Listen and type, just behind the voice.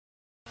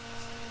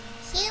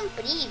Всем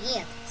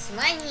привет! С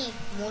вами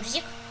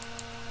Мурзик.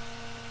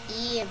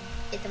 И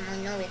это мой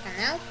новый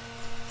канал.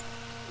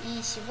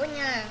 И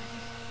сегодня...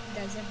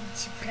 Да,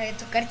 забудьте про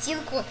эту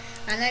картинку.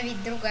 Она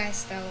ведь другая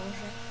стала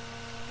уже.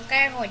 Ну,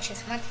 короче,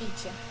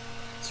 смотрите.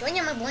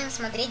 Сегодня мы будем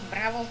смотреть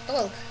Brawl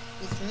Talk.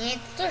 Ведь мне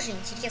это тоже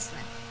интересно.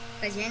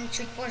 Хозяин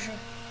чуть позже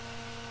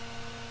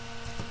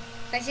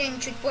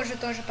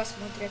тоже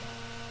посмотрит.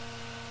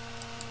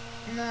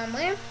 Ну а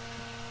мы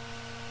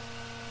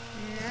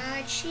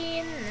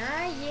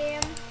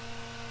начинаем.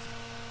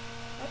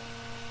 Оп.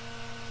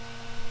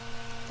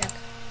 Так,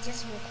 где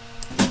звук?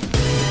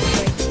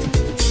 Ой.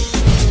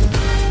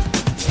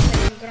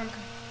 Громко.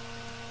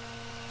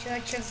 Чё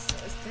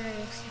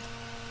остановился?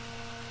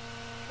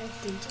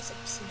 Сейчас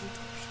сидит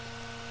вообще.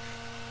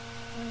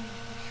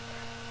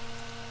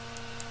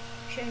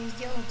 Сейчас я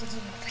сделаю тут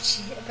звук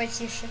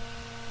потише.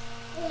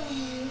 Ой,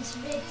 у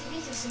тебя это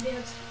видео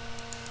соберет.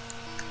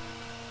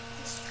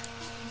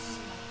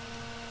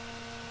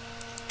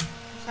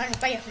 Ладно,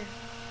 поехали.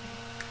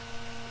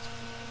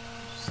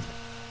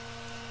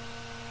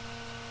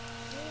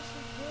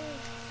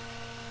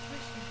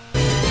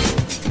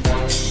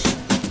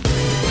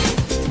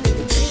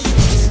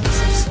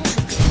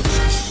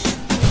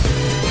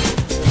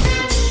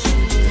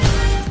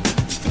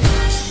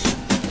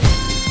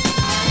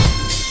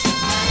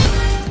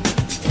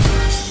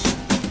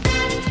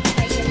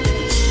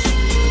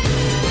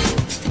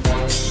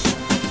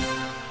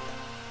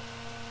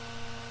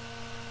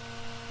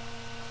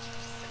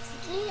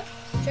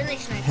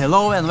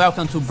 Hello and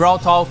welcome to Brawl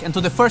Talk and to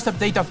the first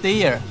update of the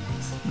year.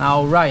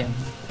 Now, Ryan,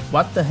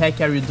 what the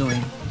heck are you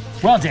doing?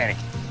 Well, Danny,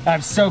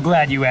 I'm so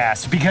glad you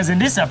asked, because in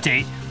this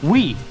update,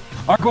 we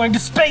are going to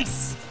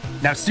space!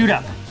 Now suit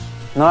up.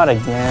 Not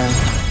again.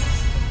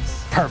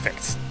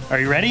 Perfect. Are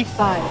you ready?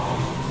 5,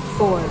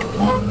 4,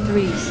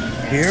 3.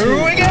 Here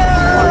we go!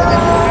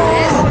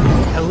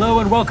 Hello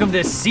and welcome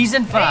to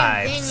Season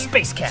 5,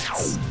 Space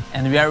Cats.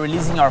 And we are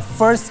releasing our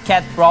first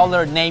cat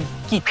brawler named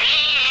Kit.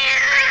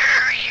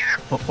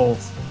 Uh-oh.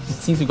 It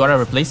seems we got a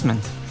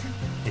replacement.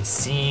 It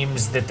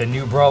seems that the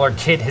new brawler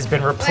Kit has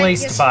been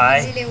replaced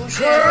by...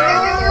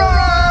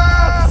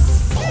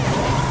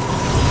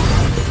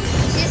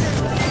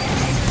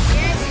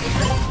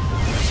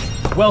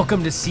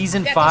 Welcome to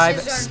Season 5,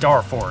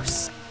 Star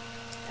Force.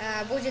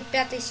 Будет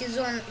 5-й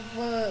сезон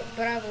в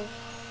Бравл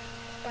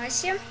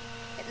Пассе,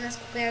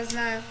 насколько я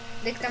знаю.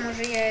 Да и к тому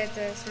же я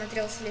это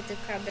смотрел слитые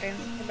кадры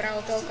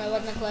Brawl Talk от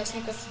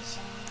одноклассников.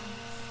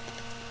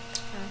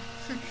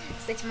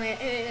 Кстати,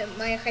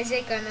 моя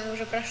хозяйка, она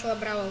уже прошла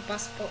Бравл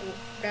Пасс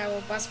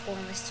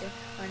полностью.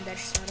 Ладно,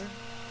 дальше смотрим.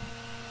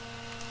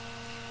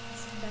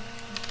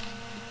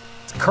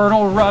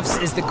 Colonel Ruffs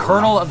is the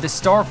colonel of the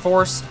Star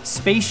Force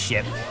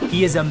spaceship.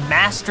 He is a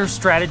master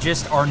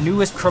strategist, our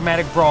newest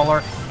chromatic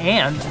brawler,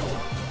 and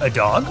a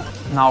dog.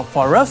 Now,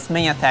 for Ruff's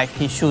main attack,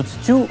 he shoots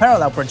 2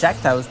 parallel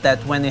projectiles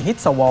that when it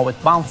hits a wall, it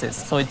bounces.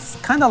 So it's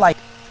kind of like...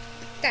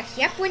 Так,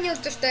 я понял,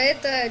 то, что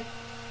это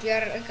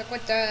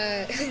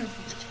какой-то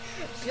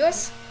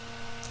пес.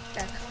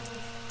 Так.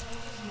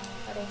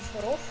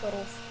 Руф.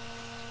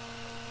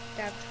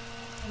 Так.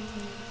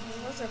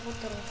 Его зовут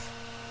Руф.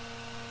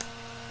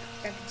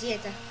 Так, где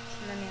это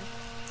момент?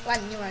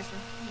 Ладно, не важно.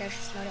 Дальше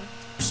смотрим.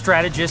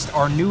 Strategist,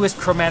 our newest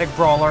chromatic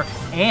brawler,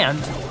 and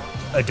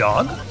a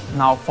dog.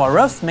 Now, for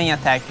Ruff's main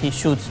attack, he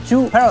shoots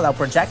 2 parallel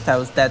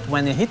projectiles that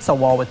when it hits a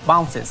wall, it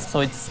bounces.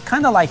 So it's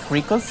kind of like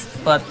Rico's,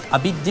 but a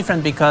bit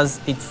different because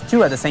it's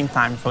 2 at the same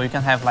time, so you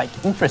can have like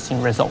interesting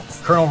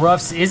results. Colonel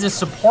Ruffs is a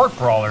support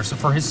brawler, so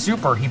for his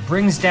super, he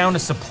brings down a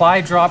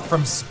supply drop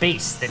from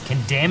space that can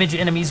damage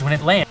enemies when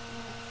it lands.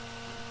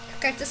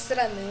 Какая-то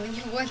странная у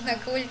него,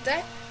 однако,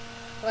 ульта.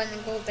 Ладно,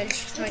 go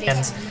дальше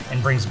смотреть.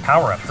 And brings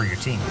power up for your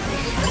team.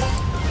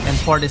 And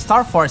for the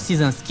Star Force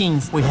season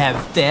skins, we have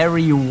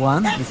D1.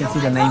 You can see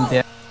the name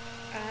there.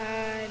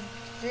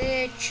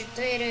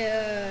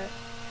 D4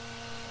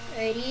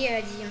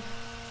 Ри1.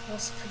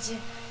 Господи,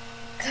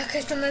 как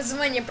это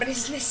название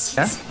произносить?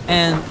 Yeah.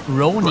 And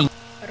Ronin.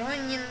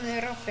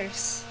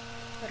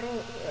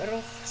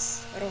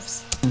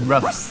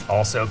 Ruffs.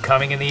 Also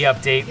coming in the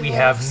update, we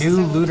have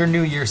new Lunar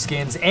New Year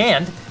skins,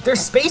 and they're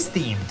space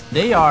themed.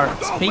 They are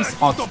Space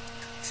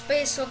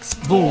Ox,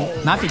 Bull,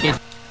 Navigator,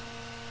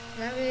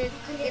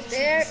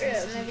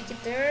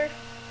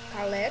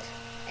 Colette,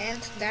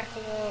 and Dark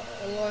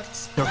Lord.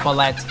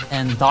 Colette,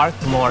 and Dark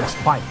Lord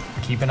Spike.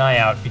 Keep an eye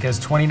out, because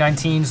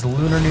 2019's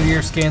Lunar New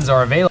Year skins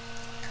are available.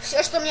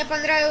 Все, что мне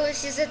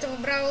понравилось из этого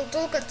Brawl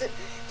Talk, это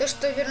то,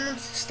 что вернут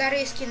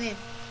старые скины.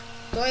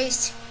 То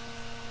есть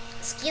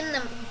скин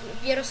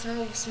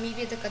вирусного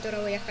 8-бита,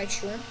 которого я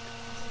хочу.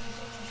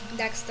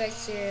 Да,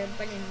 кстати,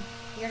 блин,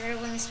 я же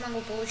его не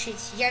смогу получить.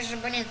 Я же,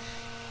 блин,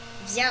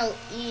 взял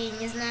и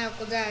не знаю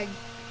куда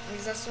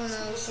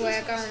засунул свой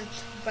аккаунт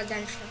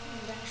подальше.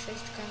 Да,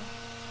 6К.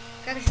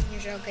 Как же мне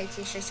жалко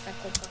эти 6К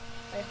кубков.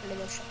 Поехали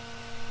дальше.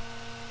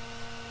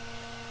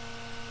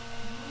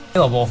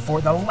 Available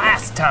for the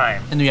last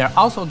time. And we are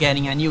also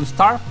getting a new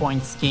star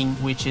point skin,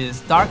 which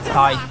is Dark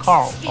Tide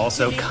Carl.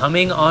 Also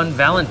coming on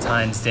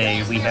Valentine's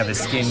Day, we have a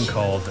skin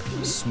called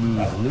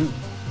Smooth Loop.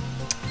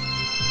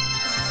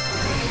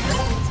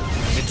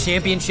 The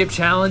Championship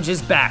Challenge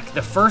is back.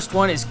 The first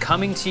one is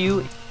coming to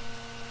you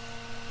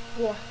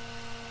О,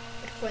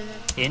 прикольно.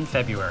 in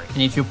February.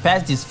 And if you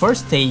pass this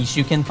first stage,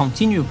 you can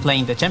continue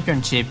playing the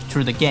championship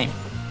through the game.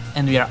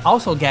 And we are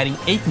also getting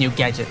 8 new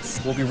gadgets.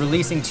 We'll be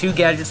releasing 2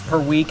 gadgets per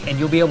week, and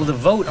you'll be able to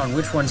vote on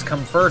which ones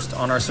come first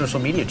on our social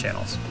media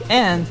channels.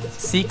 And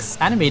 6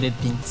 animated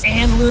pins.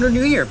 And Lunar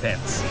New Year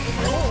pins.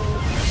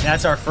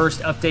 That's our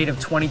first update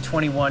of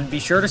 2021. Be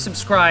sure to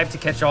subscribe to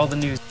catch all the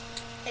news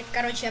Это,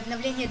 короче,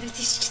 обновление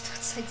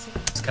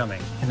 2021.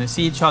 coming. And we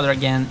see each other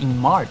again in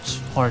March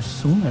or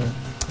sooner.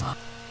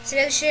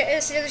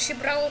 Следующий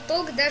Brawl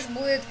Talk даже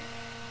будет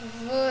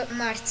в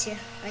марте.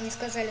 Они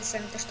сказали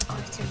сами то, что в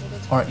марте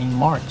будут. Or in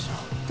March.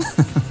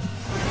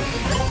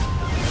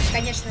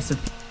 Конечно.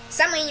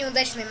 Самый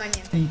неудачный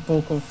момент.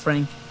 Poco,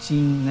 Frank,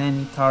 Jean,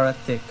 Nanny, Tara,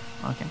 Tick.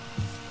 Okay.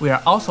 We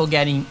are also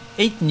getting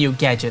 8 new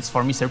gadgets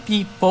for Mr.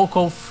 P,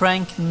 Poco,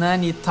 Frank,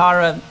 Nanny,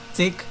 Tara,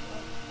 Tick.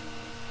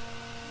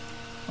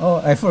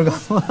 Oh, I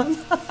forgot one.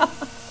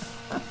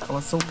 I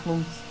was so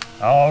close.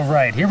 All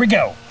right, here we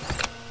go.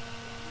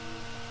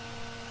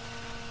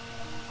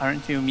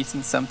 Aren't you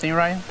missing something,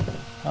 Ryan?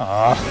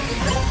 Aw.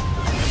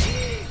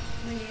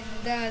 Блин,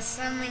 да,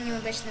 самый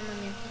неудачный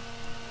момент.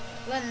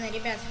 Ладно,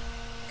 ребят,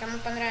 кому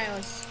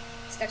понравилось,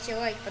 ставьте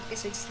лайк,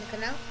 подписывайтесь на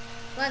канал.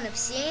 Ладно,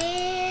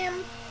 всем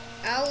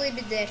аллы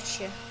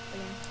бедерчи.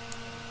 Блин,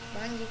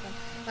 бандикам.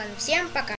 Ладно, всем пока.